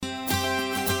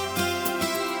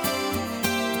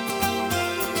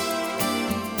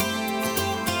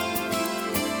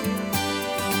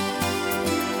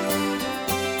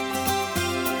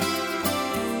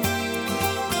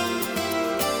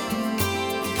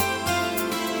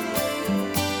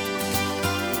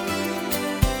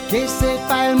Que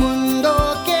sepa el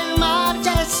mundo que en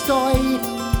marcha estoy,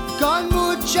 con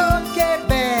mucho que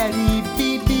ver y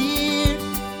vivir.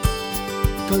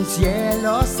 Con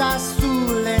cielos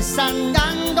azules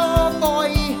andando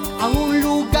voy, a un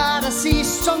lugar así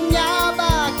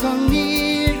soñaba con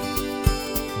ir.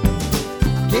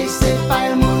 Que sepa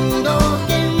el mundo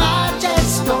que en marcha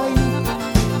estoy,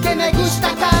 que me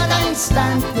gusta cada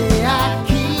instante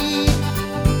aquí.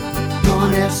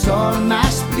 Con el sol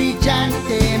más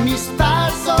brillante mis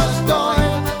pasos doy,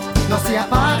 no se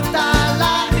aparta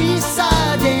la risa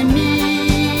de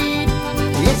mí.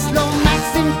 Es lo más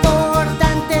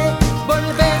importante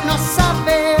volvernos a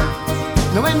ver,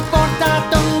 no importa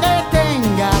dónde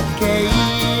tenga que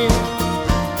ir.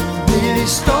 Mil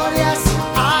historias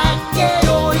hay que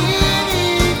oír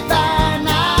y van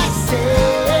a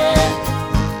ser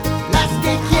las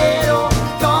que quiero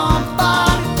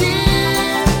compartir.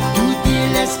 Tú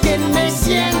diles que me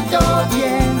siento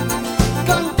bien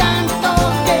con tanto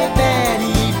que ver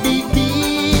y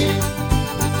vivir.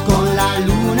 Con la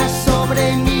luna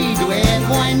sobre mi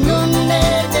duermo en un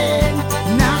Edén,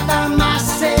 nada más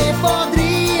se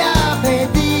podría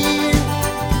pedir.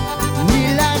 Ni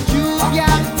la lluvia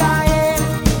caer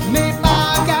me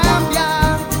va a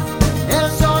cambiar, el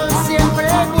sol siempre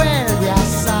vuelve a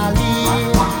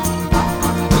salir.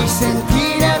 Y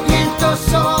sentir el viento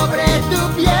sobre tu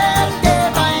piel te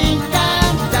va a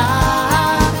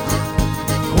encantar.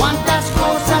 Cuántas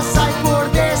cosas hay por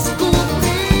descubrir.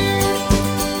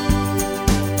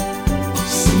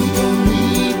 Sigo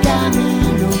mi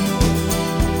camino,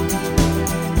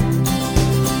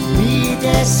 mi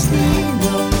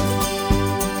destino.